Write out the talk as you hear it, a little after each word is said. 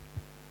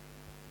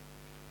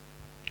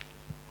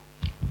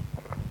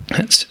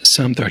That's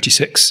Psalm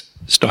 36,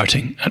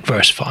 starting at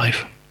verse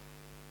 5.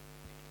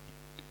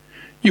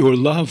 Your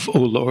love, O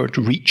Lord,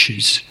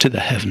 reaches to the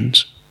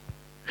heavens.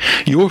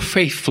 Your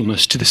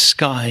faithfulness to the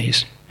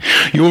skies.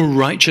 Your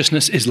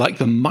righteousness is like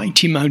the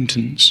mighty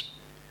mountains.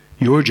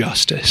 Your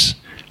justice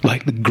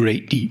like the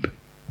great deep.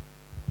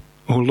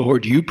 O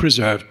Lord, you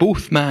preserve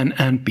both man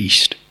and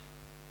beast.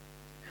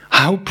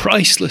 How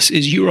priceless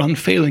is your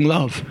unfailing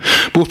love.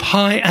 Both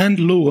high and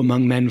low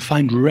among men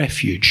find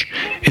refuge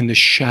in the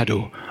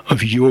shadow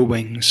of your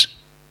wings.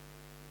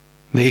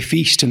 They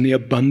feast in the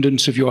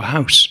abundance of your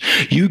house.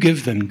 You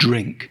give them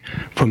drink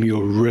from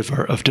your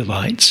river of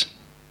delights.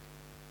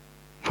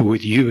 For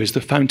with you is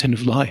the fountain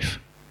of life.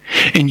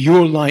 In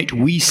your light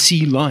we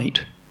see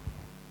light.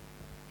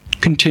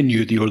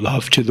 Continue your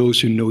love to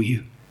those who know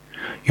you,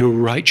 your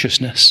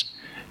righteousness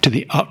to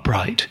the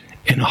upright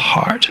in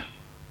heart.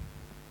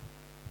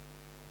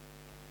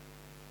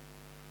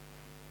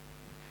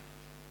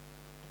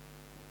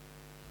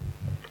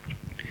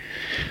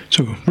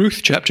 So,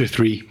 Ruth chapter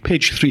 3,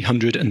 page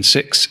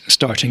 306,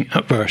 starting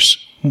at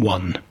verse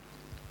 1.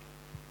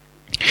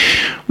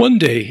 One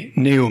day,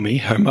 Naomi,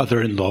 her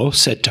mother-in-law,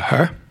 said to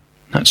her,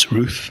 that's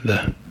Ruth,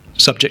 the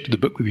subject of the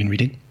book we've been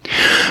reading,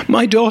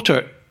 "My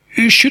daughter,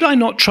 should I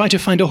not try to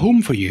find a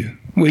home for you,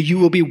 where you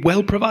will be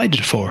well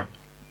provided for?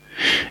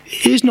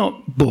 Is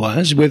not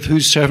Boaz, with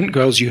whose servant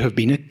girls you have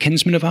been, a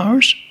kinsman of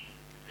ours?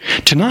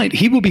 Tonight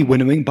he will be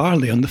winnowing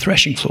barley on the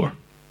threshing floor.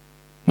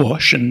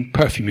 Wash and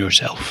perfume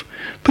yourself.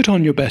 Put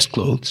on your best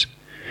clothes.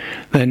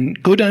 Then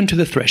go down to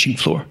the threshing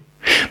floor.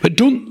 But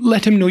don't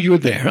let him know you're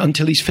there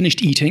until he's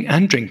finished eating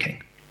and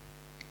drinking.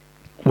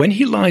 When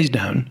he lies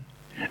down,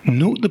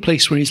 note the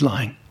place where he's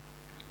lying.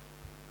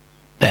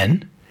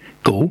 Then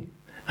go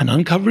and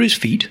uncover his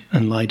feet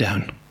and lie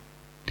down.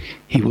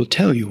 He will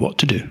tell you what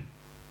to do."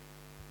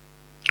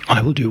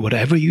 "I will do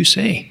whatever you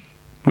say,"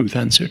 Ruth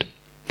answered.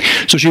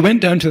 So she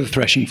went down to the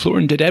threshing floor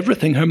and did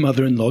everything her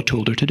mother-in-law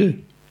told her to do.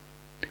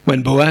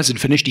 When Boaz had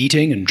finished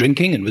eating and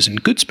drinking and was in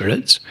good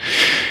spirits,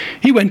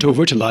 he went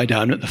over to lie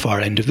down at the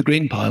far end of the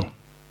grain pile.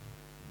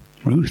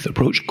 Ruth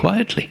approached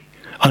quietly,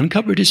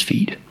 uncovered his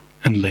feet,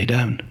 and lay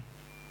down.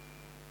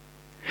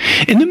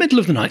 In the middle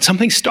of the night,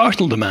 something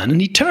startled the man,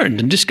 and he turned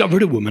and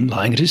discovered a woman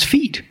lying at his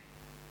feet.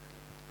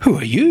 "Who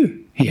are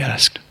you?" he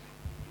asked.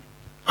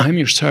 "I'm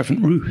your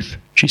servant Ruth,"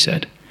 she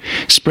said.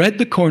 "Spread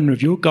the corner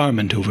of your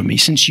garment over me,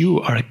 since you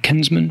are a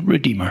kinsman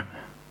redeemer."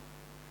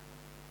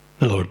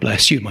 "The Lord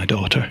bless you, my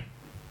daughter,"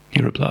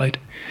 he replied.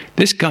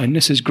 "This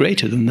kindness is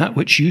greater than that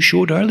which you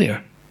showed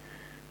earlier.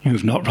 You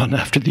have not run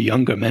after the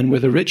younger men,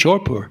 whether rich or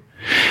poor.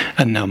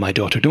 And now, my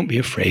daughter, don't be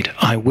afraid.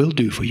 I will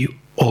do for you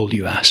all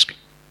you ask.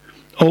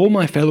 All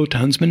my fellow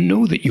townsmen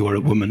know that you are a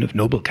woman of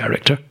noble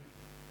character.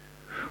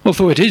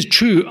 Although it is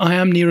true I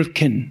am near of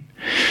kin,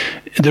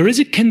 there is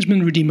a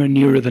kinsman redeemer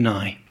nearer than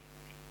I.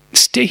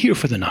 Stay here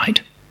for the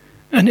night,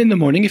 and in the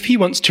morning, if he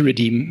wants to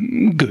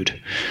redeem, good,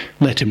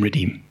 let him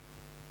redeem.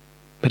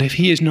 But if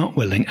he is not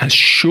willing, as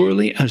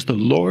surely as the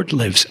Lord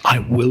lives, I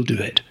will do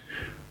it.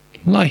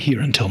 Lie here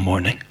until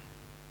morning."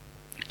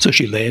 So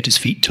she lay at his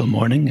feet till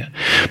morning,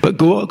 but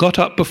got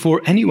up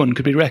before anyone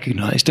could be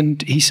recognized,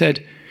 and he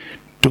said,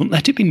 "Don't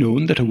let it be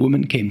known that a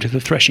woman came to the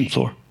threshing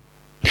floor."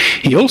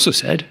 He also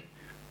said,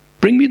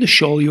 "Bring me the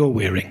shawl you are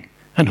wearing,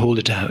 and hold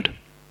it out."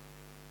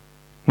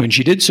 When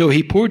she did so,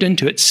 he poured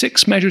into it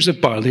 6 measures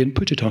of barley and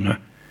put it on her.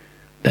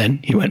 Then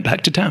he went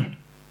back to town.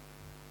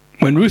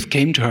 When Ruth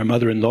came to her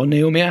mother-in-law,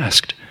 Naomi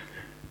asked,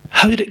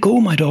 "How did it go,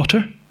 my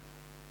daughter?"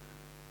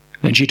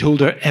 Then she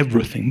told her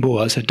everything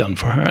Boaz had done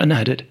for her and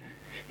added,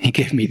 "He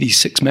gave me these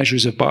 6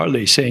 measures of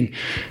barley, saying,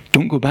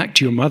 'Don't go back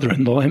to your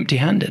mother-in-law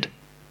empty-handed.'"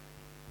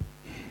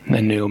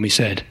 Then Naomi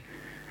said,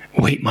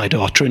 "Wait, my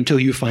daughter, until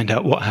you find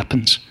out what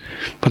happens,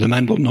 for the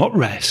man will not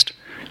rest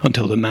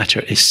until the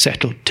matter is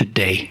settled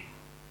today."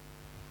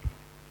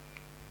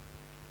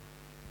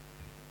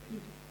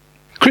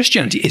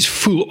 Christianity is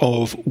full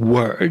of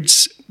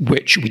words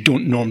which we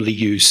don't normally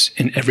use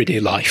in everyday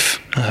life,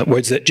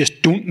 words that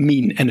just don't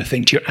mean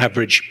anything to your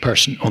average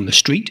person on the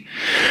street,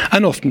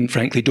 and often,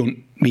 frankly, don't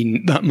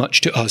mean that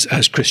much to us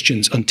as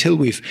Christians until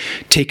we've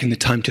taken the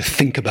time to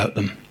think about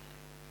them.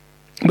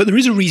 But there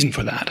is a reason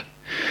for that.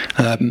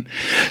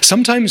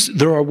 Sometimes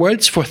there are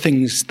words for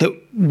things that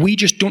we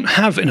just don't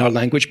have in our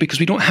language because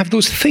we don't have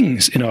those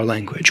things in our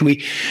language.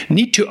 We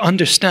need to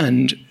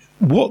understand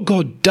what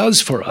God does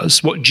for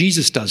us, what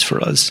Jesus does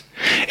for us,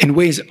 in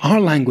ways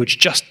our language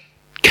just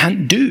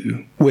can't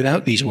do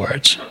without these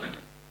words.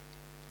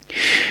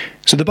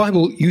 So the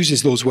Bible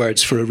uses those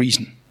words for a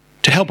reason,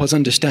 to help us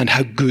understand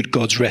how good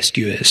God's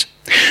rescue is.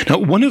 Now,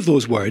 one of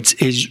those words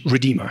is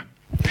Redeemer.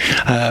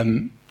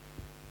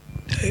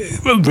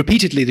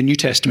 Repeatedly, the New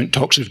Testament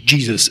talks of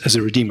Jesus as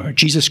a Redeemer,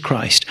 Jesus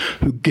Christ,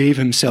 who gave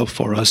himself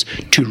for us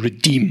to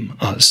redeem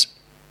us.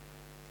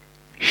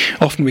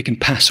 Often we can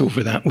pass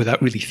over that without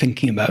really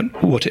thinking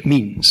about what it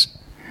means.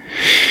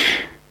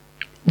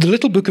 The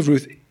little book of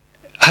Ruth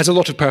has a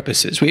lot of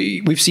purposes.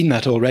 We've seen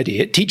that already.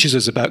 It teaches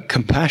us about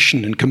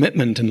compassion and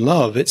commitment and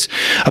love. It's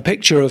a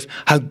picture of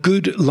how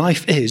good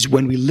life is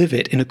when we live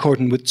it in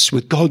accordance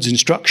with God's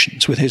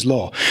instructions, with his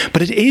law.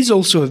 But it is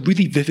also a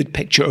really vivid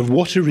picture of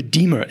what a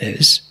redeemer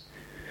is.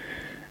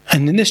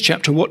 And in this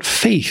chapter, what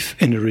faith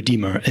in a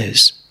redeemer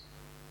is.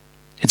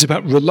 It's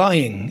about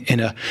relying in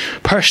a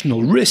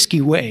personal,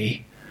 risky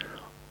way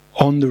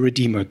on the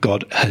redeemer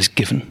God has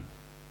given.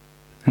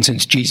 And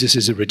since Jesus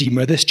is a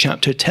redeemer, this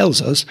chapter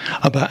tells us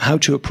about how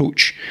to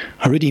approach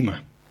a redeemer.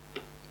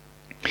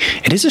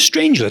 It is a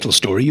strange little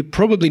story. You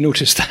probably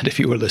noticed that if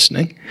you were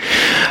listening.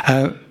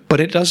 But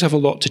it does have a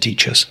lot to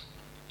teach us.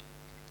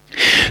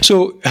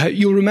 So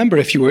you'll remember,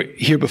 if you were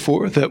here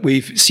before, that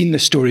we've seen the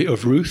story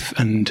of Ruth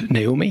and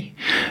Naomi,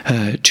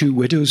 two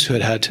widows who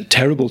had had a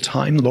terrible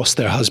time, lost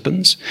their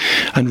husbands.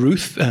 And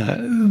Ruth,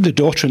 the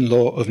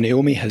daughter-in-law of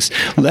Naomi, has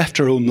left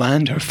her own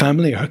land, her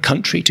family, her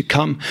country, to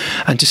come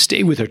and to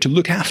stay with her, to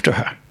look after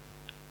her.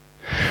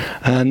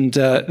 And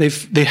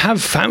they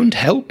have found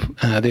help.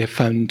 They have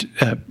found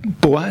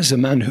Boaz, a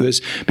man who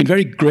has been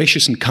very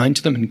gracious and kind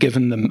to them and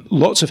given them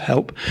lots of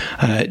help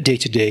day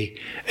to day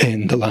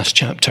in the last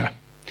chapter.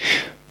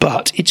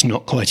 But it's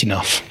not quite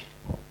enough.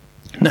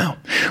 Now,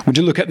 we're going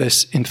to look at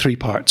this in three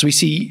parts. We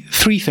see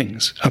three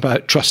things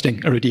about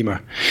trusting a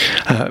redeemer.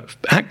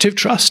 Active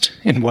trust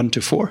in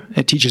 1-4.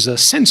 It teaches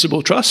us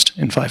sensible trust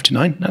in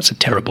 5-9. That's a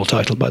terrible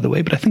title, by the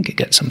way, but I think it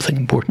gets something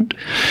important.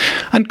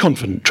 And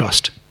confident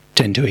trust,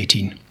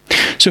 10-18.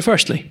 So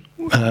firstly,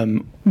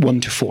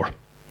 1-4.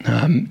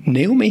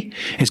 Naomi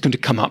is going to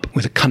come up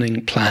with a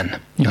cunning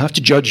plan. You'll have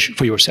to judge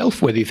for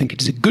yourself whether you think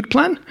it is a good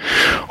plan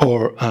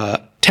or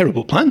a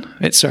terrible plan.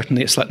 It's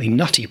certainly a slightly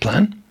nutty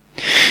plan.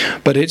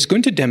 But it's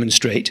going to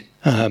demonstrate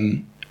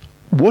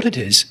what it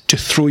is to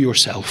throw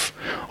yourself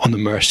on the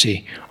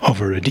mercy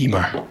of a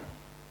redeemer.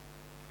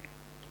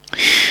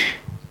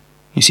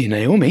 You see,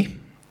 Naomi,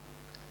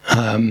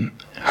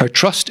 her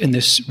trust in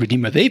this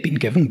redeemer they've been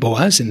given,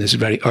 Boaz, in this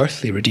very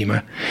earthly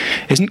redeemer,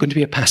 isn't going to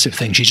be a passive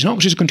thing. She's not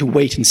just going to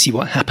wait and see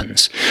what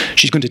happens.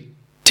 She's going to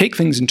take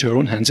things into her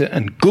own hands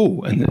and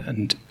go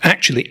and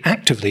actually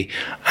actively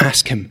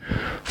ask him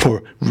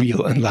for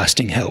real and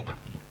lasting help.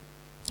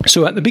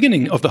 So at the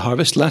beginning of the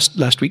harvest,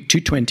 last week,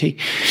 2:20,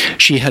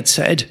 she had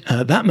said,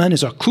 that man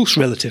is our close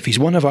relative. He's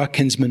one of our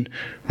kinsman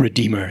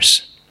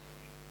redeemers.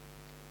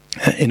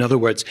 In other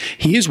words,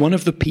 he is one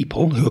of the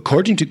people who,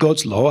 according to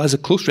God's law, as a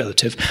close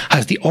relative,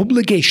 has the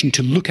obligation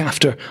to look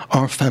after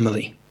our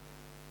family,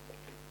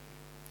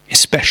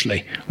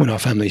 especially when our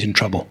family is in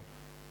trouble.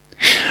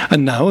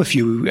 And now, a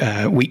few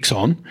weeks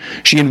on,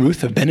 she and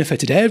Ruth have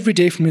benefited every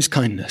day from his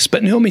kindness.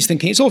 But Naomi's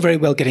thinking it's all very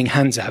well getting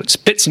handouts,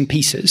 bits and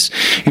pieces,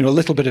 a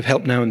little bit of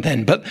help now and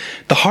then. But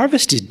the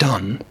harvest is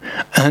done,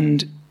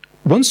 and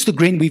once the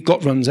grain we've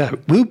got runs out,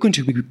 we're going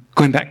to be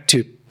going back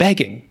to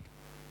begging,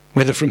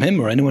 whether from him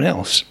or anyone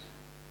else.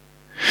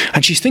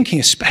 And she's thinking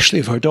especially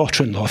of her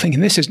daughter-in-law,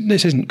 thinking this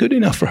isn't good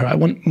enough for her. I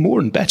want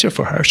more and better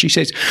for her. She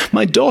says,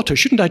 my daughter,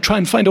 shouldn't I try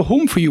and find a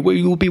home for you where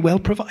you will be well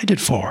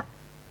provided for?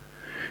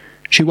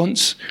 She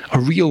wants a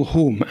real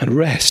home and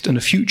rest and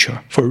a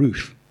future for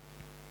Ruth.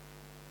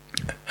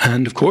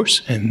 And of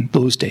course, in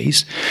those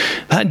days,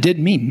 that did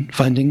mean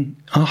finding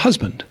a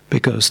husband,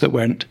 because there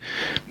weren't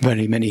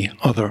very many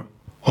other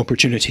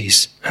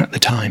opportunities at the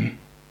time.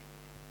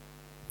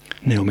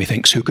 Naomi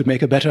thinks, who could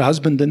make a better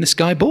husband than this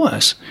guy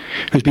Boaz,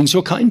 who's been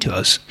so kind to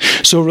us,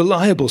 so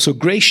reliable, so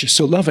gracious,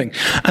 so loving.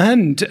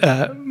 And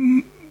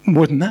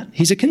more than that,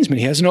 he's a kinsman.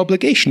 He has an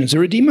obligation as a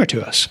redeemer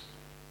to us.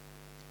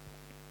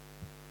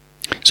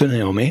 So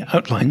Naomi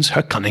outlines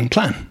her cunning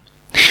plan.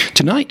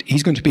 Tonight,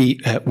 he's going to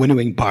be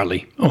winnowing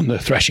barley on the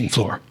threshing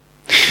floor.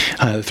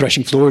 The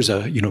threshing floor is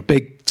a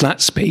big flat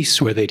space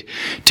where they'd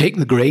take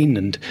the grain,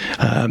 and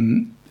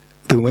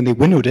when they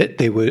winnowed it,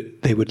 they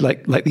would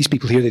like these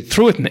people here, they'd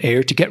throw it in the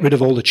air to get rid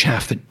of all the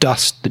chaff, the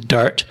dust, the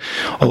dirt,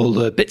 all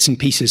the bits and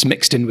pieces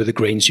mixed in with the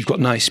grain, so you've got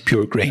nice,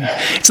 pure grain.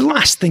 It's the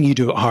last thing you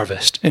do at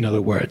harvest, in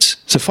other words.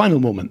 It's a final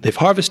moment. They've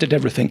harvested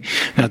everything.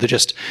 Now they're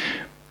just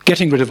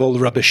getting rid of all the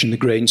rubbish in the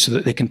grain so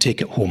that they can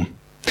take it home.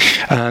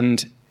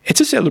 And it's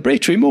a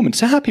celebratory moment.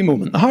 It's a happy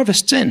moment. The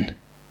harvest's in.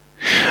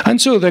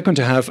 And so they're going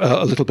to have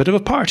a little bit of a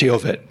party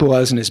of it.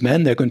 Boaz and his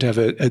men, they're going to have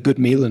a good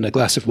meal and a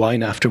glass of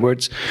wine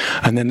afterwards.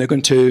 And then they're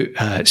going to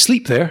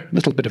sleep there, a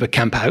little bit of a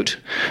camp out,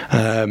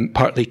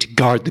 partly to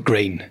guard the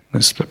grain.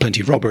 There's plenty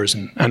of robbers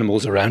and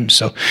animals around,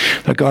 so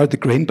they'll guard the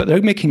grain, but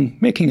they're making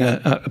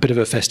a bit of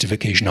a festive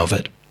occasion of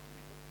it.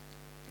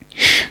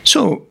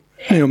 So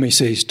Naomi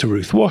says to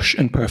Ruth, wash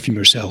and perfume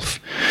yourself.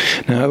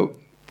 Now,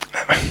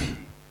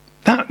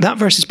 that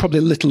verse is probably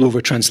a little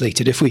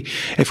over-translated. If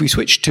we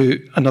switch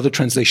to another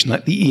translation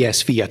like the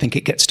ESV, I think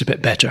it gets a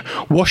bit better.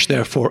 Wash,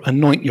 therefore,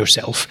 anoint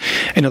yourself.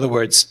 In other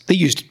words, they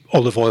used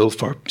olive oil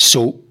for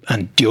soap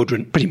and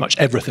deodorant, pretty much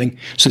everything.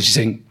 So she's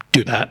saying,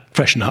 do that,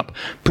 freshen up,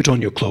 put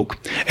on your cloak.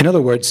 In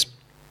other words,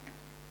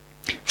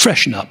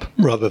 freshen up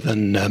rather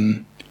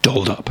than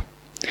dolled up.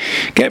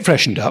 Get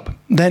freshened up,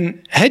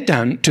 then head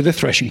down to the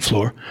threshing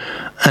floor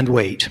and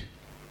wait.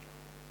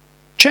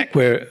 Check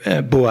where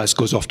Boaz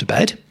goes off to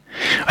bed.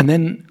 and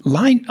then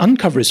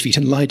uncover his feet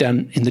and lie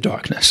down in the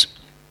darkness.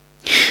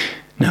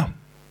 Now,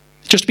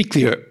 just to be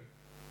clear,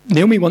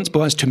 Naomi wants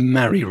Boaz to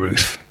marry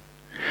Ruth.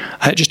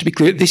 Just to be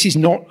clear, this is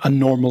not a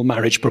normal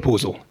marriage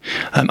proposal.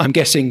 I'm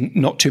guessing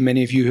not too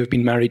many of you have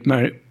been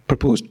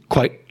proposed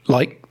quite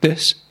like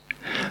this.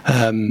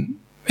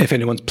 If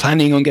anyone's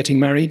planning on getting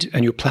married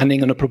and you're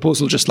planning on a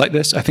proposal just like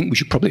this, I think we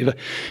should probably have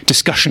a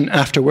discussion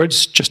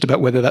afterwards just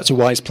about whether that's a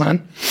wise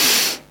plan.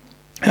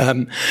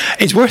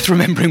 It's worth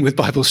remembering with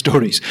Bible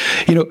stories.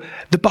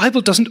 The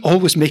Bible doesn't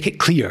always make it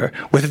clear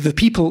whether the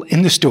people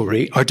in the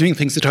story are doing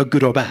things that are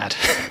good or bad,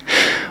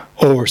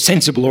 or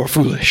sensible or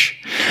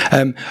foolish.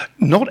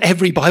 Not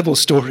every Bible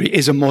story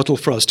is a model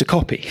for us to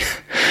copy.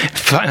 In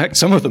fact,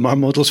 some of them are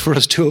models for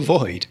us to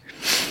avoid.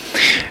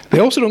 They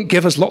also don't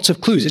give us lots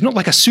of clues. It's not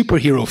like a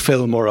superhero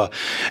film or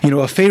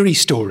a fairy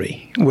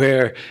story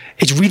where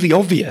it's really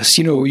obvious.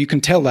 You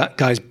can tell that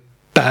guy's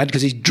bad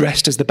because he's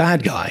dressed as the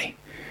bad guy.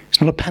 It's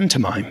not a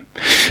pantomime.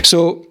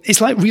 So it's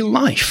like real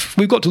life.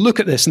 We've got to look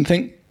at this and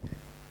think,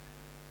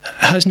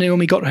 has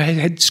Naomi got her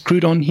head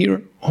screwed on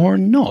here or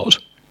not?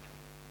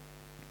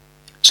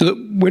 So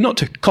that we're not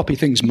to copy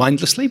things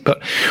mindlessly,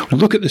 but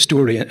we'll look at the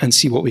story and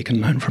see what we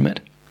can learn from it.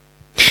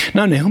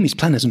 Now, Naomi's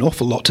plan has an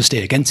awful lot to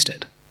stay against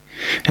it.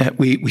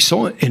 We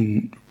saw it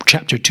in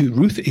chapter 2.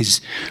 Ruth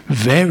is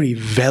very,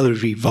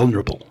 very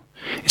vulnerable.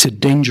 It's a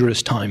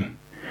dangerous time.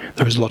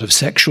 There is a lot of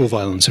sexual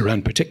violence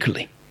around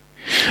particularly.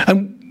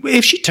 And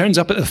if she turns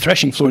up at the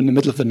threshing floor in the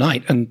middle of the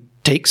night and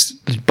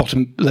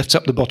lifts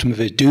up the bottom of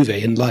his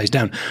duvet and lies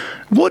down,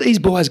 what is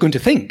Boaz going to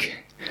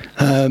think?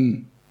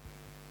 And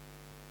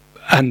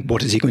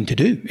what is he going to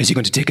do? Is he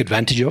going to take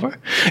advantage of her?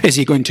 Is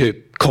he going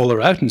to call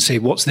her out and say,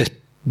 what's this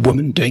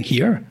woman doing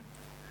here?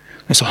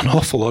 There's an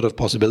awful lot of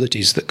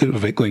possibilities that could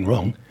have it going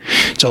wrong.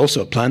 It's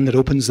also a plan that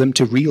opens them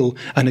to real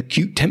and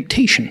acute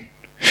temptation.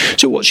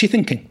 So what's she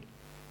thinking?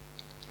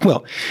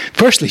 Well,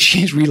 firstly,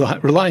 she's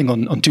relying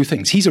on two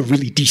things. He's a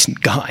really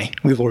decent guy.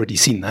 We've already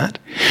seen that.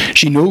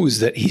 She knows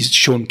that he's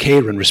shown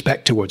care and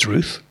respect towards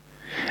Ruth.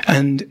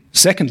 And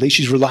secondly,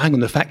 she's relying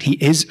on the fact he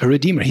is a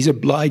redeemer. He's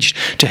obliged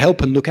to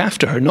help and look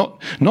after her, not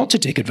to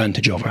take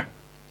advantage of her.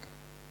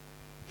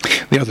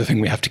 The other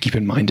thing we have to keep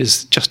in mind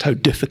is just how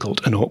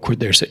difficult and awkward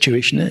their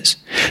situation is.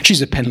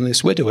 She's a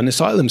penniless widow, an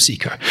asylum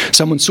seeker,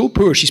 someone so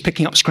poor she's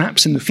picking up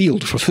scraps in the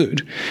field for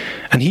food,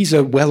 and he's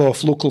a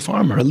well-off local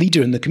farmer, a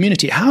leader in the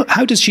community.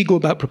 How does she go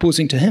about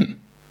proposing to him?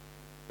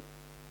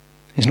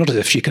 It's not as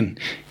if she can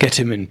get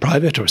him in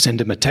private or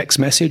send him a text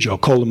message or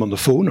call him on the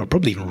phone or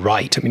probably even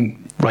write. I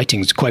mean,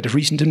 writing's quite a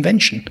recent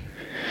invention.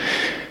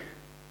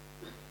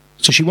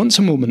 So she wants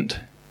a moment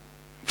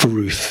for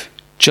Ruth,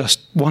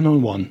 just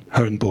one-on-one,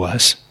 her and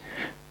Boaz.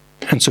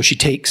 And so she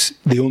takes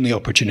the only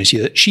opportunity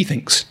that she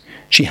thinks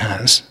she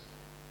has.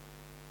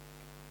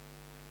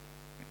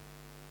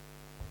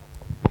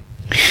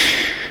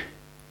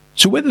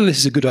 So whether this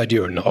is a good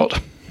idea or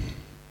not,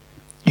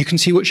 you can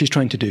see what she's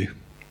trying to do.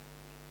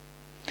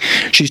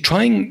 She's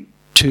trying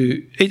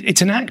to,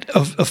 it's an act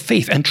of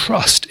faith and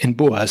trust in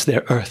Boaz,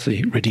 their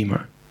earthly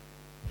redeemer.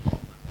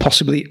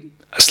 Possibly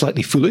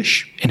slightly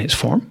foolish in its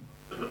form.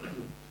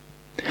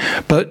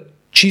 But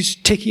she's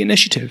taking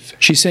initiative.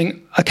 She's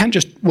saying, I can't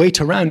just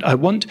wait around. I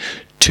want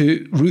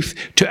Ruth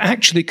to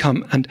actually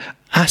come and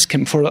ask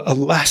him for a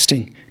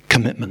lasting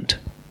commitment.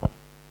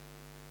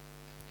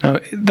 Now,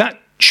 that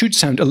should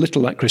sound a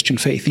little like Christian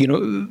faith.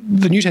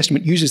 The New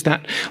Testament uses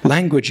that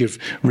language of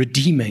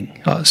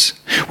redeeming us.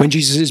 When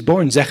Jesus is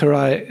born,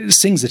 Zechariah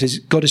sings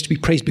that God is to be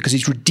praised because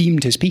he's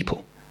redeemed his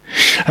people.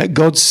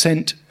 God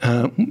sent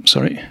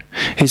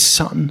his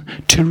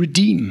son to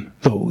redeem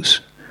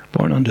those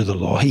born under the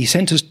law. He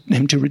sent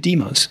him to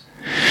redeem us.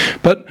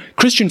 But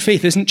Christian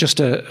faith isn't just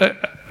a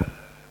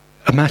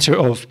matter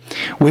of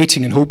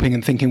waiting and hoping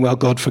and thinking, well,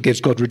 God forgives,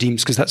 God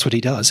redeems, because that's what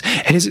he does.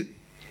 It is,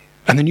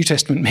 and the New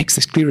Testament makes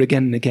this clear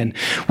again and again.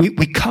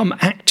 We come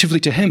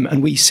actively to him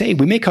and we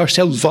make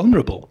ourselves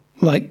vulnerable,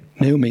 like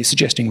Naomi is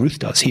suggesting Ruth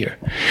does here.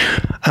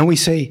 And we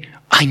say,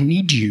 I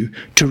need you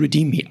to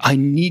redeem me. I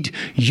need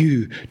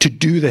you to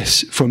do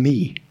this for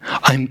me.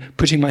 I'm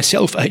putting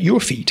myself at your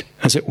feet,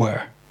 as it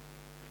were,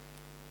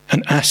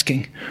 and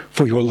asking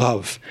for your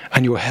love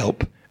and your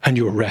help and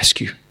your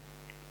rescue.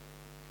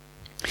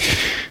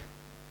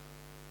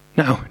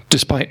 Now,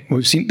 despite what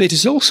we've seen, it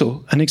is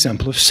also an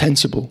example of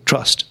sensible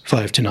trust,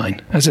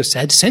 5-9. As I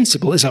said,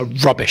 sensible is a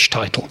rubbish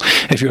title.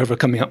 If you're ever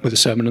coming up with a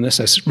sermon on this,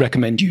 I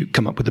recommend you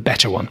come up with a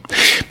better one.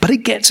 But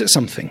it gets at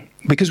something,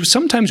 because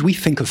sometimes we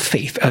think of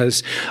faith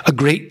as a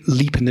great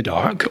leap in the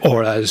dark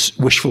or as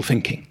wishful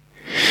thinking.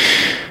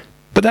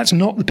 But that's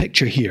not the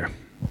picture here.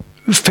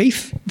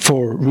 Faith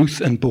for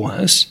Ruth and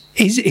Boaz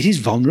is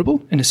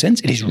vulnerable in a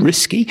sense. It is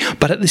risky,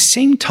 but at the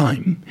same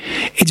time,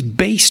 it's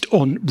based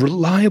on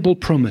reliable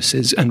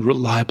promises and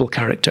reliable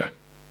character.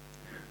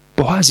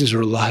 Boaz is a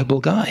reliable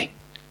guy.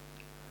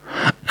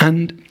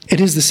 And it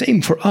is the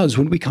same for us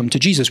when we come to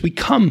Jesus. We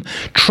come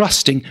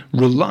trusting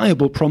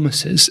reliable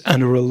promises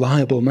and a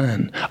reliable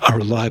man, a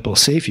reliable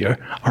Saviour,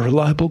 a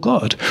reliable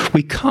God.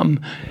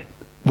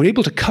 We're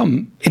able to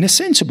come in a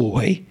sensible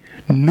way,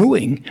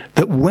 knowing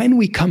that when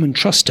we come and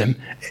trust him,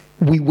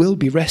 we will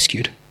be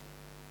rescued.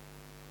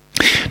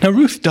 Now,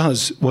 Ruth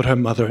does what her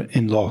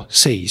mother-in-law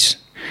says.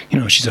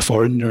 She's a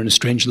foreigner in a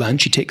strange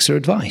land. She takes her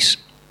advice.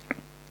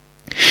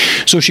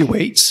 So she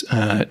waits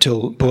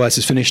till Boaz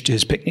has finished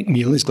his picnic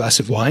meal, his glass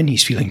of wine.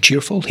 He's feeling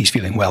cheerful. He's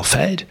feeling well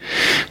fed.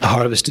 The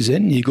harvest is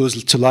in. He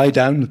goes to lie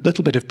down with a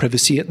little bit of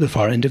privacy at the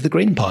far end of the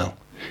grain pile.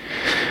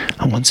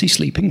 And once he's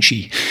sleeping,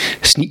 she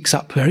sneaks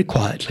up very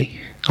quietly,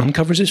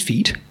 uncovers his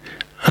feet,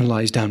 and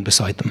lies down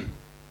beside them.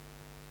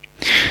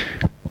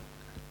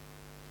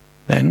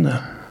 Then,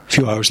 a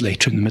few hours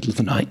later, in the middle of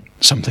the night,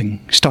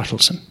 something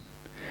startles him.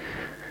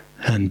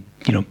 And,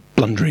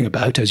 blundering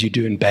about as you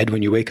do in bed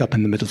when you wake up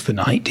in the middle of the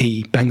night,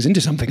 he bangs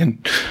into something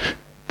and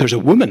there's a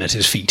woman at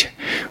his feet,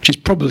 which is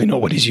probably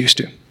not what he's used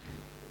to.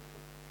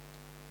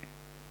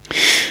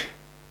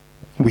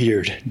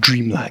 Weird,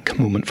 dreamlike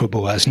moment for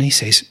Boaz, and he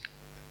says,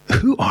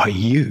 "Who are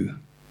you?"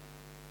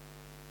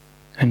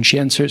 And she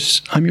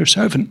answers, "I'm your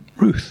servant,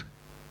 Ruth.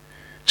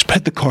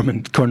 Spread the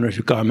corner of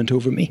your garment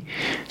over me,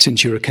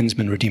 since you're a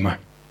kinsman redeemer."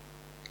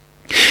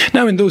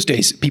 Now, in those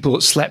days, people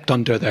slept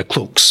under their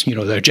cloaks.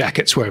 Their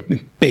jackets were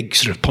big,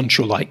 sort of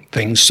poncho-like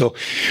things. So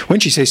when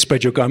she says,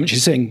 "Spread your garment,"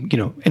 she's saying,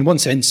 in one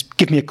sense,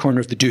 give me a corner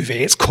of the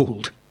duvet, it's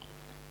cold.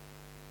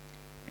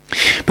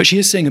 But she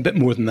is saying a bit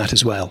more than that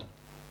as well.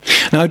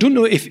 Now, I don't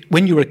know if,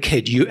 when you were a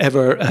kid, you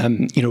ever,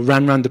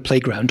 ran around the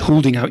playground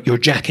holding out your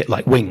jacket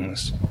like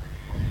wings.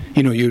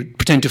 You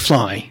pretend to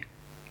fly.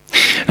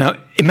 Now,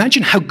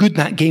 imagine how good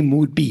that game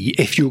would be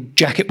if your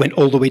jacket went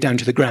all the way down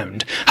to the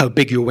ground, how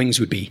big your wings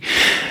would be.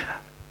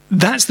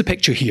 That's the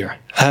picture here.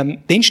 The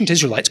ancient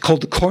Israelites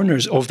called the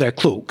corners of their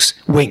cloaks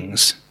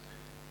wings,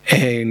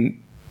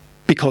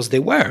 because they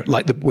were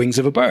like the wings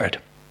of a bird.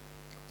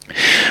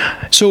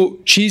 So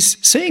she's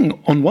saying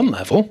on one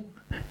level,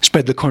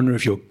 spread the corner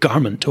of your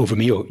garment over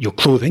me, or your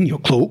clothing, your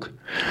cloak.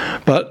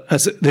 But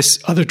as this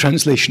other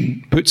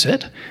translation puts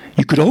it,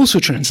 you could also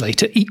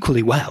translate it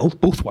equally well,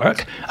 both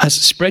work, as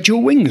spread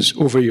your wings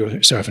over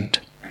your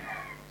servant.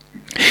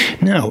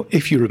 Now,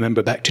 if you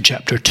remember back to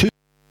chapter 2,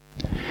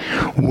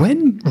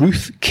 when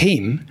Ruth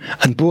came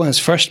and Boaz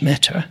first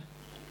met her,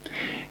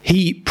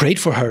 he prayed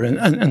for her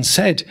and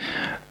said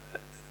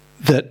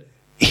that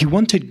he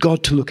wanted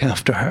God to look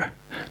after her,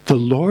 the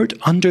Lord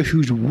under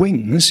whose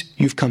wings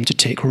you've come to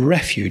take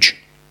refuge.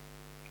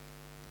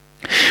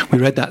 We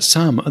read that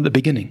psalm at the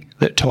beginning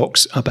that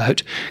talks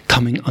about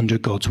coming under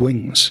God's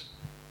wings.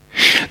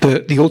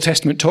 The Old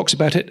Testament talks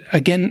about it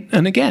again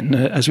and again,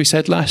 as we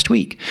said last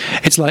week.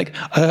 It's like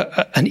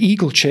an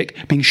eagle chick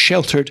being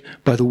sheltered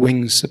by the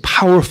wings, the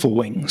powerful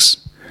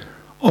wings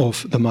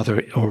of the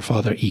mother or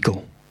father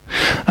eagle.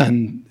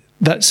 And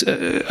that's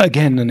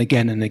again and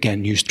again and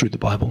again used through the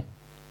Bible.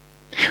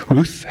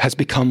 Ruth has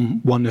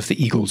become one of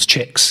the eagle's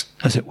chicks,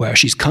 as it were.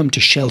 She's come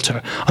to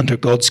shelter under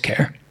God's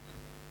care.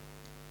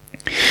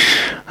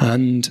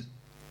 And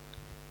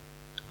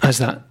as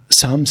that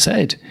psalm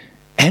said,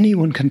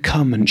 anyone can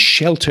come and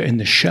shelter in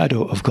the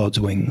shadow of God's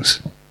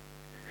wings.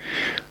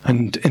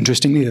 And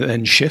interestingly, it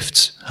then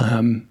shifts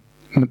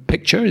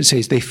picture. It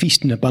says they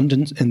feast in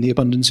abundance in the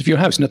abundance of your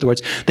house. In other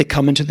words, they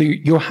come into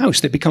your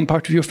house. They become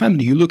part of your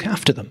family. You look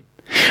after them.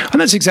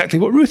 And that's exactly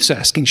what Ruth's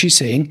asking. She's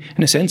saying,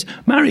 in a sense,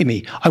 marry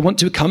me. I want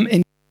to come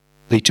in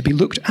to be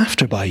looked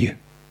after by you.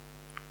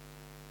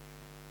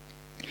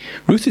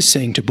 Ruth is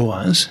saying to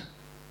Boaz,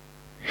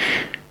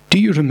 do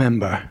you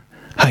remember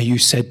how you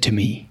said to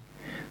me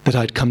that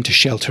I'd come to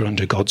shelter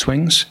under God's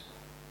wings?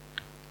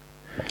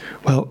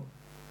 Well,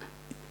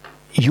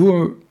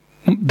 you're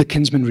the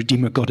kinsman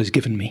redeemer God has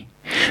given me.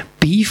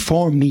 Be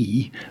for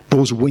me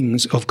those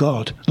wings of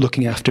God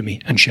looking after me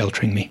and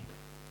sheltering me.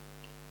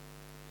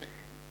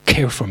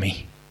 Care for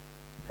me,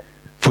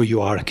 for you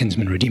are a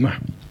kinsman redeemer.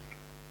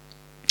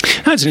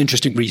 That's an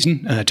interesting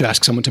reason to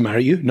ask someone to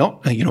marry you.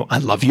 Not, I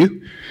love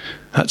you.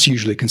 That's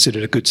usually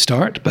considered a good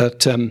start,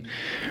 but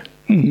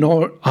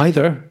nor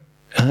either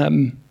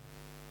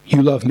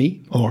you love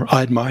me, or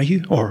I admire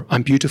you, or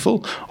I'm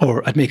beautiful,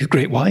 or I'd make a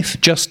great wife.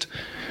 Just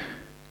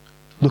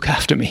look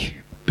after me,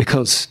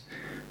 because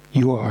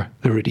you are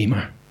the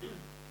Redeemer.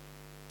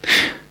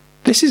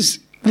 This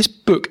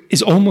book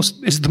is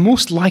the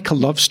most like a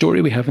love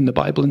story we have in the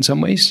Bible in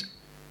some ways.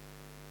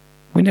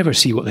 We never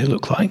see what they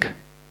look like.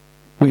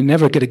 We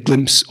never get a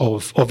glimpse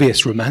of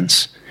obvious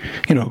romance.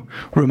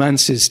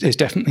 Romance is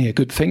definitely a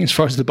good thing as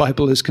far as the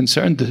Bible is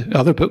concerned. The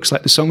other books,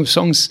 like the Song of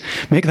Songs,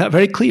 make that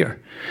very clear.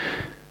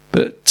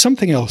 But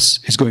something else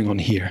is going on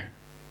here.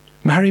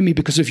 Marry me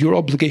because of your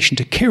obligation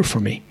to care for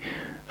me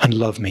and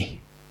love me.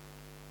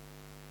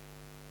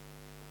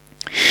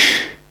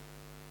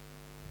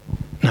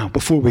 Now,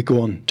 before we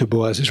go on to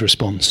Boaz's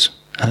response,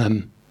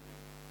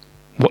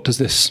 what does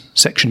this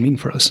section mean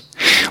for us?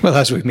 Well,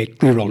 as we've made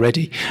clear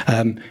already,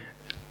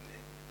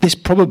 this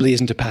probably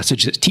isn't a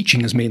passage that's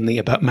teaching us mainly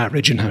about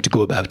marriage and how to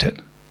go about it.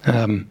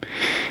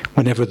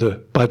 Whenever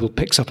the Bible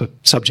picks up a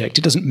subject,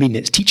 it doesn't mean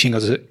it's teaching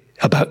us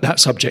about that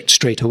subject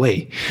straight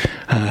away.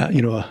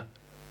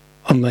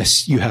 A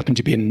unless you happen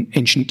to be an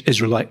ancient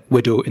Israelite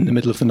widow in the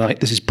middle of the night,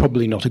 this is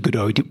probably not a good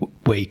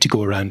way to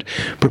go around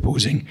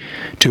proposing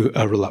to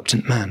a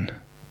reluctant man.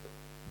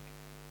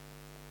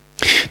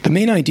 The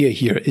main idea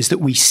here is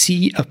that we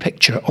see a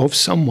picture of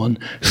someone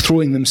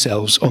throwing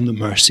themselves on the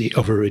mercy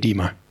of a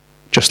Redeemer,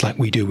 just like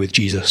we do with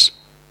Jesus.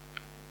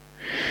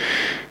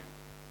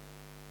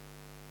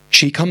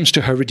 She comes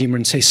to her Redeemer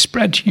and says,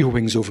 "Spread your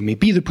wings over me,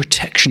 be the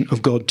protection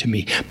of God to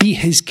me, be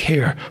his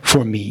care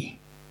for me.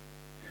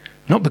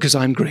 Not because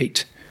I'm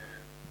great,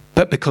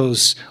 but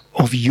because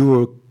of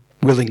your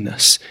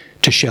willingness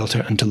to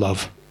shelter and to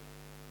love."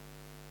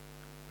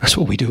 That's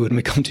what we do when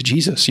we come to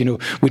Jesus.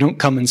 We don't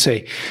come and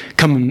say,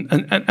 "Come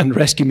and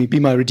rescue me, be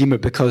my Redeemer,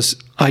 because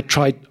I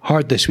tried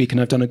hard this week and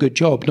I've done a good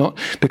job." Not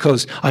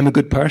because I'm a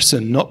good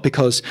person, not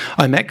because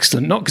I'm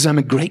excellent, not because I'm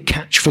a great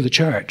catch for the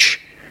church,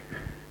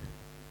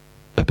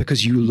 but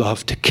because you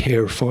love to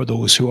care for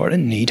those who are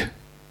in need.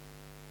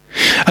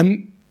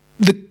 And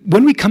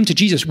when we come to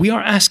Jesus, we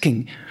are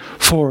asking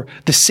for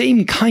the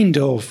same kind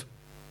of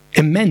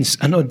immense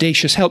and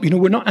audacious help.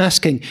 We're not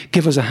asking,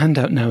 "Give us a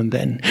handout now and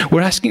then."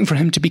 We're asking for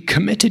him to be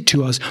committed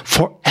to us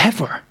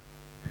forever.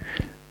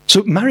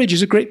 So marriage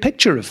is a great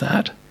picture of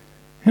that.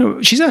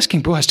 She's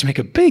asking Boaz to make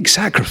a big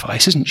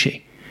sacrifice, isn't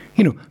she?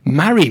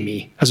 Marry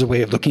me as a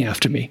way of looking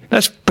after me.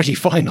 That's pretty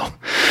final.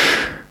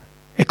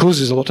 It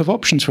closes a lot of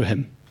options for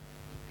him.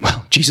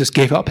 Well, Jesus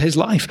gave up his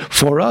life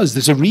for us.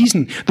 There's a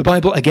reason the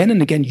Bible again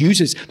and again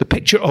uses the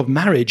picture of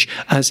marriage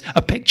as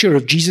a picture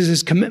of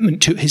Jesus'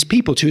 commitment to his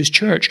people, to his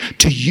church,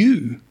 to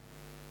you.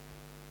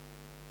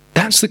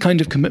 That's the kind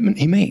of commitment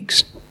he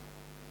makes.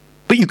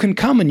 But you can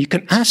come and you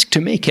can ask to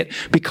make it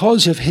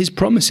because of his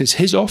promises,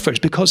 his offers,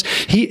 because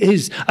he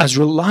is as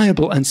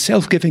reliable and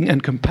self-giving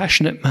and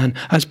compassionate man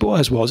as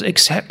Boaz was,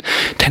 except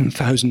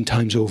 10,000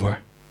 times over.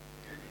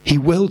 He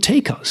will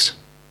take us.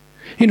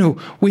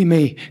 We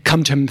may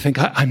come to him and think,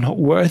 "I'm not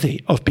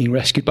worthy of being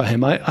rescued by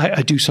him.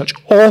 I do such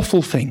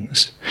awful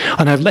things,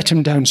 and I've let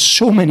him down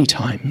so many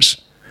times."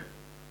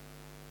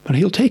 But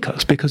he'll take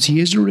us because he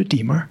is a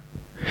Redeemer.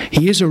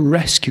 He is a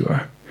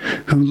rescuer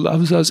who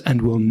loves us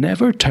and will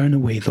never turn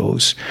away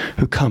those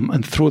who come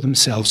and throw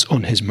themselves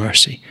on his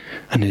mercy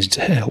and his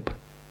help.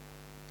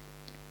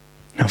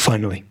 Now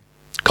finally,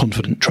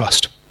 confident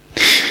trust.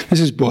 This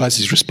is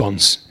Boaz's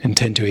response in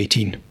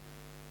 10-18.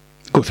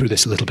 Go through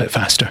this a little bit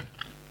faster.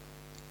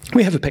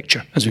 We have a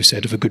picture, as we've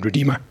said, of a good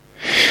Redeemer.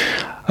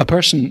 A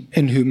person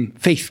in whom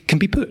faith can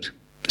be put.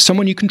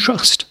 Someone you can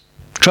trust.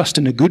 Trust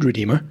in a good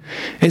Redeemer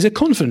is a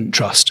confident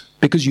trust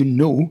because you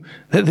know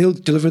that they'll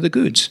deliver the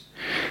goods.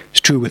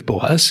 It's true with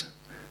Boaz.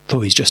 Though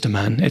he's just a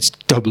man, it's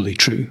doubly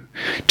true.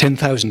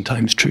 10,000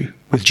 times true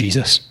with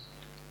Jesus.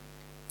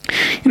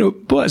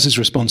 Boaz's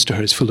response to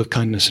her is full of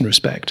kindness and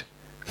respect.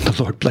 "The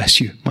Lord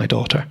bless you, my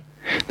daughter.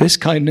 This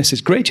kindness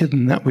is greater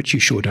than that which you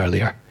showed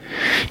earlier.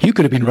 You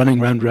could have been running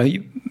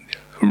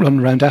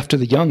around after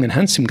the young and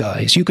handsome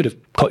guys. You could have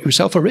caught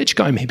yourself a rich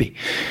guy, maybe.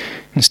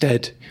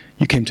 Instead,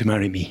 you came to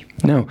marry me."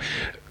 Now,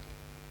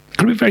 I've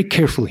got to be very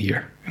careful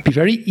here. It'd be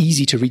very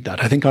easy to read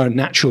that. I think our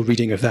natural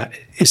reading of that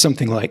is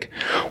something like,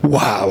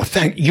 "Wow,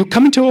 you're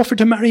coming to offer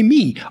to marry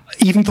me,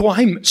 even though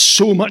I'm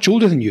so much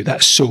older than you.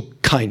 That's so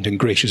kind and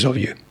gracious of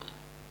you."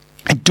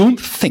 I don't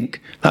think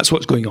that's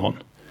what's going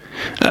on,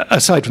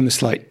 aside from the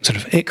slight sort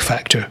of ick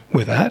factor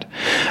with that.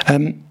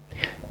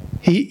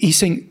 He's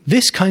saying,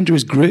 this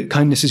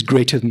kindness is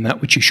greater than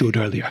that which you showed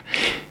earlier.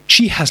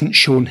 She hasn't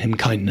shown him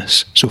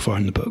kindness so far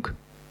in the book.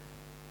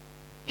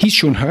 He's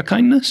shown her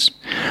kindness,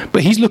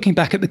 but he's looking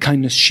back at the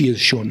kindness she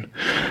has shown.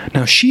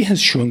 Now, she has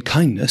shown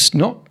kindness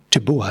not to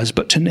Boaz,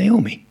 but to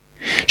Naomi.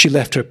 She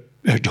left her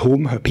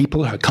home, her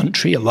people, her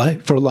country,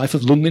 for a life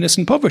of loneliness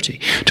and poverty,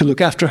 to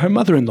look after her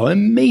mother-in-law,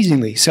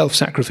 amazingly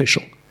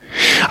self-sacrificial.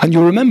 And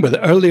you'll remember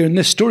that earlier in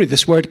this story,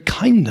 this word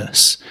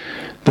kindness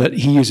that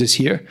he uses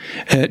here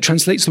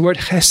translates the word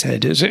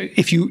chesed.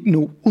 If you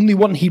know only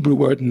one Hebrew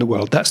word in the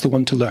world, that's the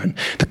one to learn.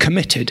 The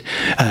committed,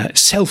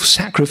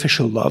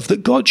 self-sacrificial love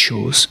that God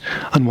shows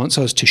and wants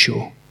us to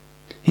show.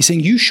 He's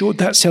saying, you showed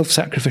that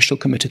self-sacrificial,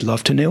 committed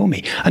love to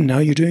Naomi, and now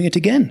you're doing it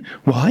again.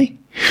 Why?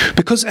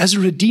 Because as a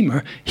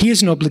redeemer, he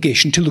has an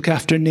obligation to look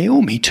after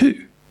Naomi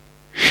too.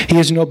 He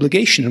has an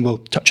obligation, and we'll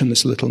touch on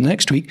this a little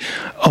next week,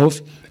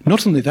 of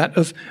not only that,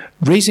 of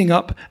raising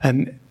up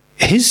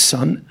his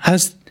son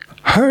as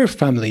her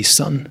family's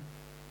son,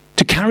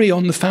 to carry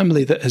on the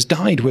family that has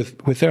died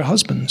with their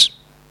husbands.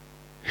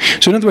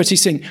 So in other words,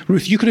 he's saying,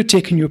 Ruth, you could have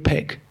taken your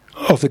pick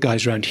of the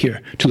guys around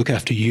here to look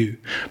after you,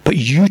 but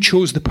you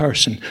chose the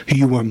person who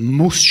you were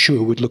most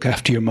sure would look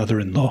after your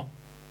mother-in-law.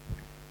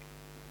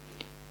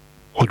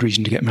 Odd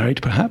reason to get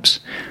married, perhaps,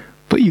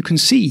 but you can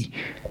see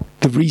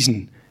the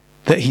reason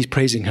that he's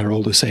praising her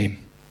all the same.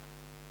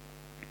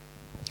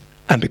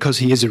 And because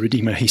he is a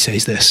redeemer, he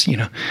says this,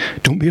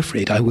 don't be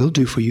afraid, I will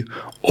do for you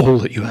all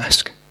that you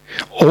ask.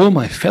 All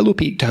my fellow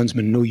Peak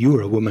Townsmen know you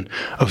are a woman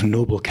of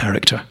noble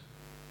character.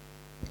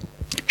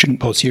 Shouldn't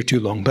pause here too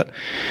long, but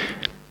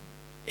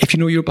if you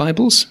know your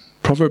Bibles,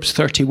 Proverbs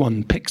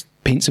 31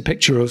 paints a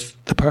picture of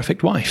the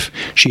perfect wife.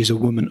 She is a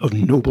woman of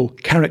noble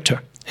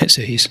character, it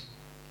says.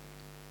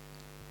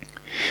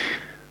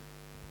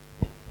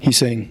 He's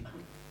saying,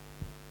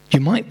 you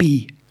might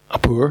be a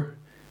poor,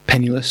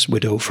 penniless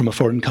widow from a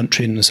foreign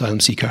country and an asylum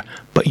seeker,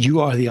 but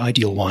you are the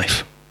ideal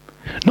wife.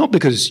 Not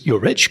because you're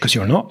rich, because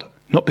you're not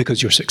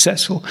because you're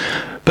successful,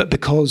 but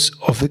because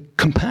of the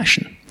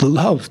compassion, the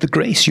love, the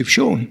grace you've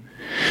shown.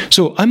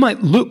 So I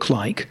might look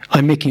like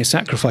I'm making a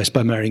sacrifice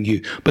by marrying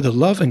you, but the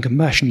love and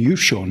compassion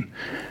you've shown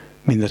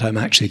mean that I'm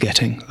actually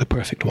getting the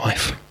perfect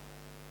wife.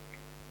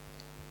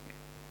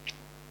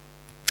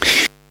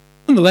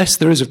 Nonetheless,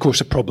 there is, of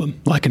course, a problem,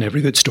 like in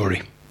every good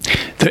story.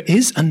 There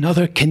is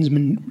another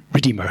kinsman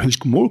redeemer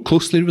who's more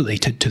closely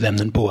related to them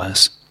than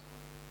Boaz.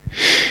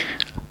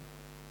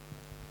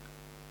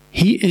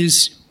 He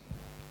is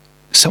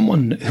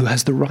someone who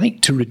has the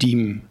right to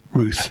redeem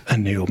Ruth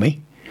and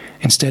Naomi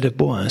instead of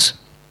Boaz.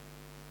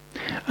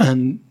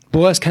 And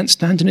Boaz can't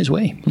stand in his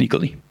way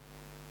legally.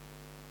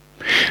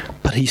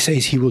 But he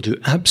says he will do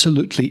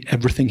absolutely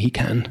everything he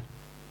can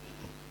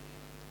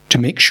to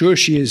make sure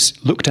she is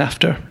looked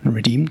after and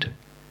redeemed.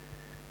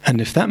 And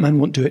if that man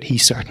won't do it, he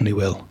certainly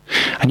will.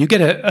 And you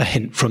get a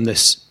hint from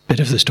this bit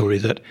of the story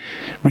that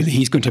really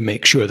he's going to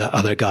make sure that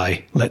other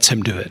guy lets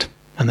him do it.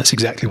 And that's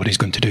exactly what he's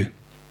going to do.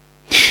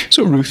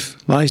 So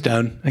Ruth lies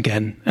down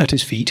again at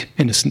his feet,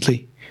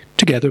 innocently,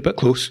 together but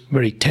close,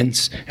 very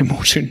tense,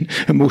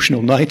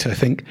 emotional night, I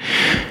think.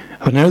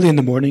 And early in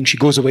the morning, she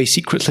goes away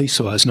secretly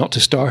so as not to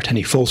start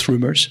any false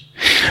rumours,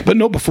 but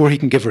not before he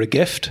can give her a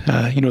gift.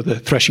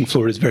 The threshing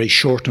floor is very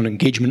short on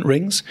engagement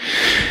rings.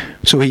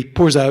 So he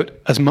pours out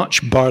as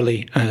much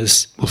barley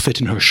as will fit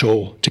in her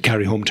shawl to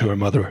carry home to her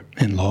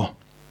mother-in-law.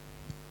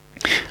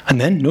 And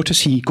then,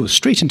 notice he goes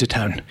straight into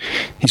town.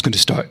 He's going to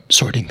start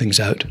sorting things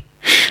out.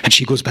 And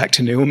she goes back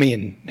to Naomi,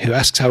 and who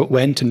asks how it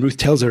went, and Ruth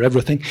tells her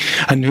everything.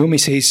 And Naomi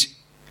says,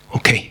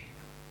 okay,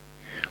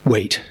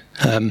 wait.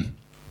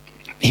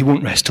 He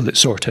won't rest till it's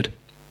sorted.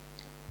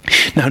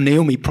 Now,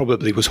 Naomi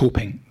probably was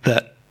hoping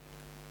that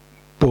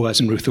Boaz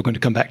and Ruth were going to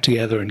come back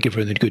together and give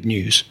her the good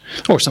news,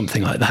 or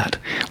something like that,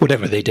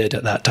 whatever they did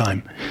at that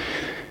time.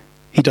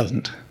 He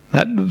doesn't.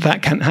 That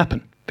can't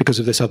happen because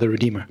of this other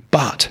redeemer.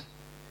 But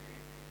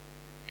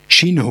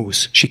she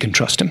knows she can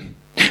trust him.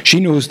 She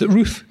knows that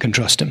Ruth can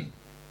trust him.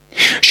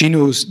 She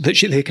knows that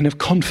they can have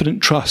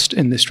confident trust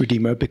in this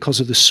redeemer because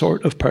of the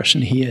sort of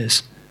person he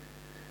is.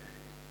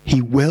 He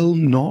will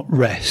not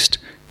rest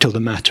till the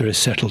matter is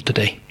settled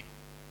today.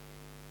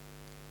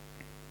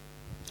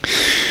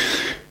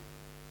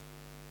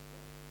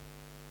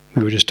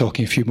 We were just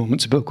talking a few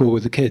moments ago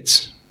with the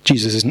kids.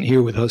 Jesus isn't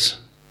here with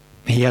us.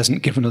 He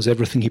hasn't given us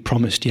everything he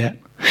promised yet.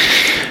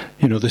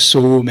 There's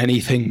so many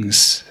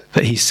things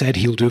that he said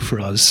he'll do for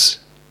us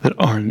that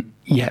aren't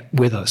yet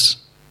with us.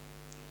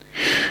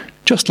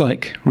 Just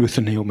like Ruth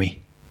and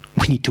Naomi,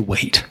 we need to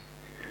wait.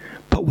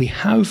 But we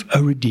have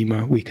a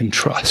Redeemer we can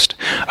trust,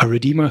 a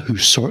Redeemer who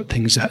sorts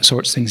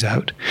things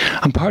out.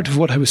 And part of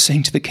what I was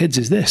saying to the kids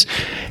is this: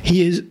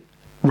 he is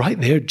right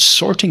there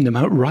sorting them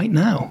out right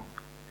now.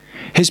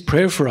 His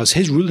prayer for us,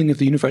 his ruling of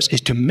the universe,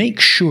 is to make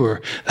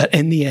sure that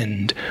in the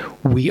end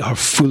we are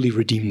fully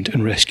redeemed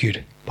and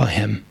rescued by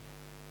him.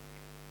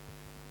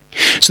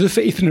 So the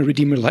faith in a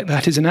Redeemer like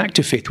that is an act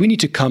of faith. We need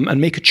to come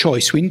and make a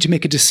choice. We need to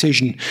make a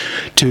decision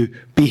to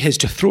be his,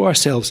 to throw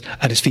ourselves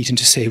at his feet and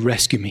to say,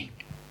 rescue me.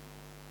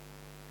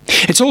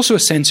 It's also a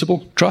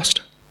sensible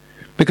trust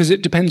because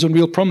it depends on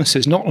real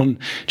promises, not on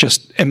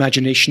just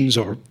imaginations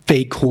or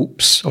vague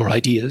hopes or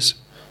ideas.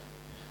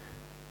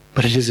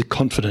 But it is a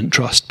confident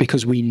trust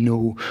because we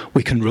know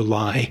we can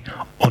rely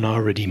on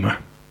our Redeemer.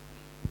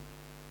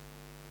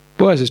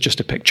 Boaz is just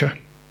a picture.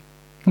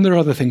 And there are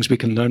other things we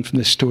can learn from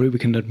this story. We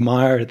can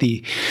admire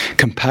the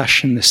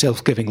compassion, the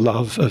self-giving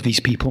love of these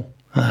people,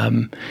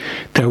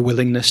 their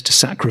willingness to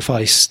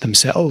sacrifice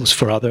themselves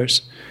for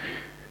others.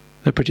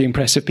 They're pretty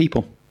impressive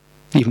people,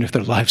 even if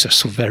their lives are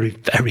so very,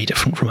 very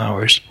different from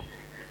ours.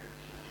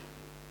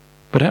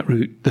 But at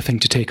root, the thing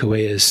to take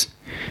away is,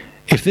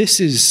 if this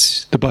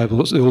is the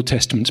Bible, the Old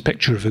Testament's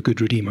picture of a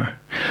good Redeemer,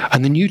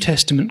 and the New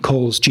Testament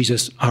calls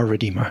Jesus our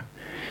Redeemer,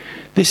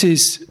 this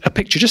is a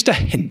picture, just a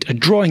hint, a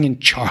drawing in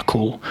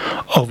charcoal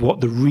of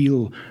what the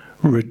real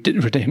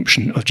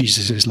redemption of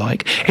Jesus is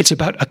like. It's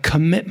about a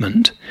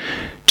commitment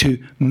to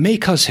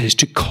make us his,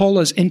 to call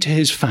us into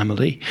his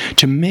family,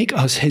 to make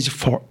us his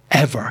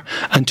forever,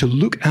 and to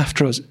look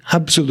after us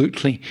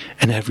absolutely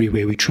in every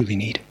way we truly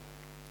need.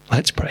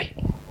 Let's pray.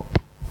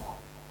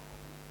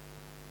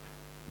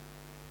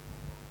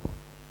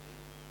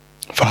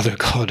 Father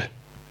God,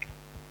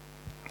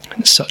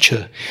 in such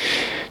a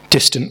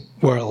distant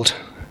world,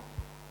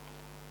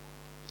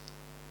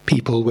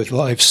 people with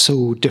lives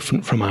so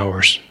different from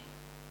ours.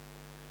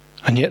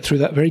 And yet through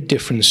that very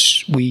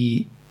difference,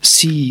 we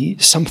see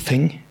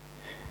something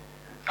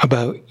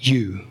about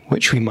you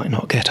which we might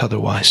not get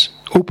otherwise.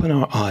 Open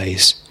our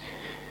eyes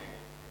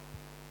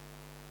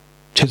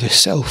to the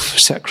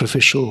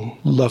self-sacrificial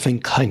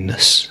loving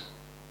kindness,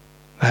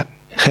 that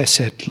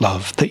chesed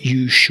love that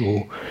you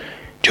show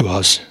to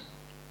us.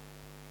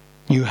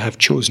 You have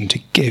chosen to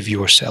give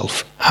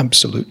yourself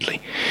absolutely,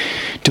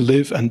 to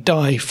live and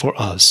die for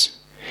us,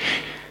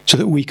 so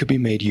that we could be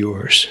made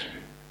yours.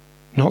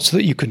 Not so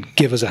that you can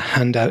give us a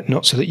handout,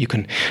 not so that you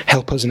can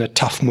help us in a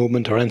tough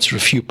moment or answer a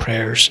few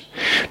prayers,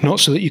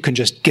 not so that you can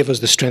just give us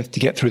the strength to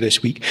get through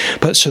this week,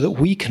 but so that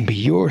we can be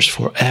yours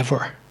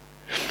forever,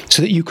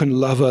 so that you can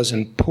love us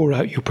and pour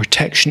out your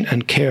protection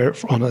and care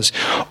on us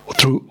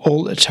through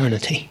all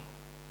eternity.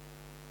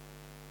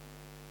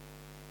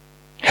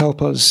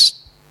 Help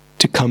us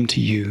to come to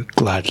you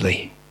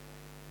gladly,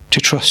 to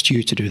trust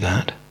you to do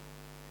that,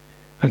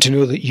 and to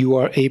know that you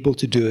are able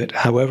to do it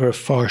however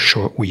far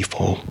short we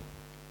fall.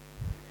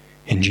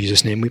 In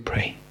Jesus' name we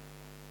pray.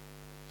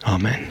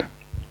 Amen.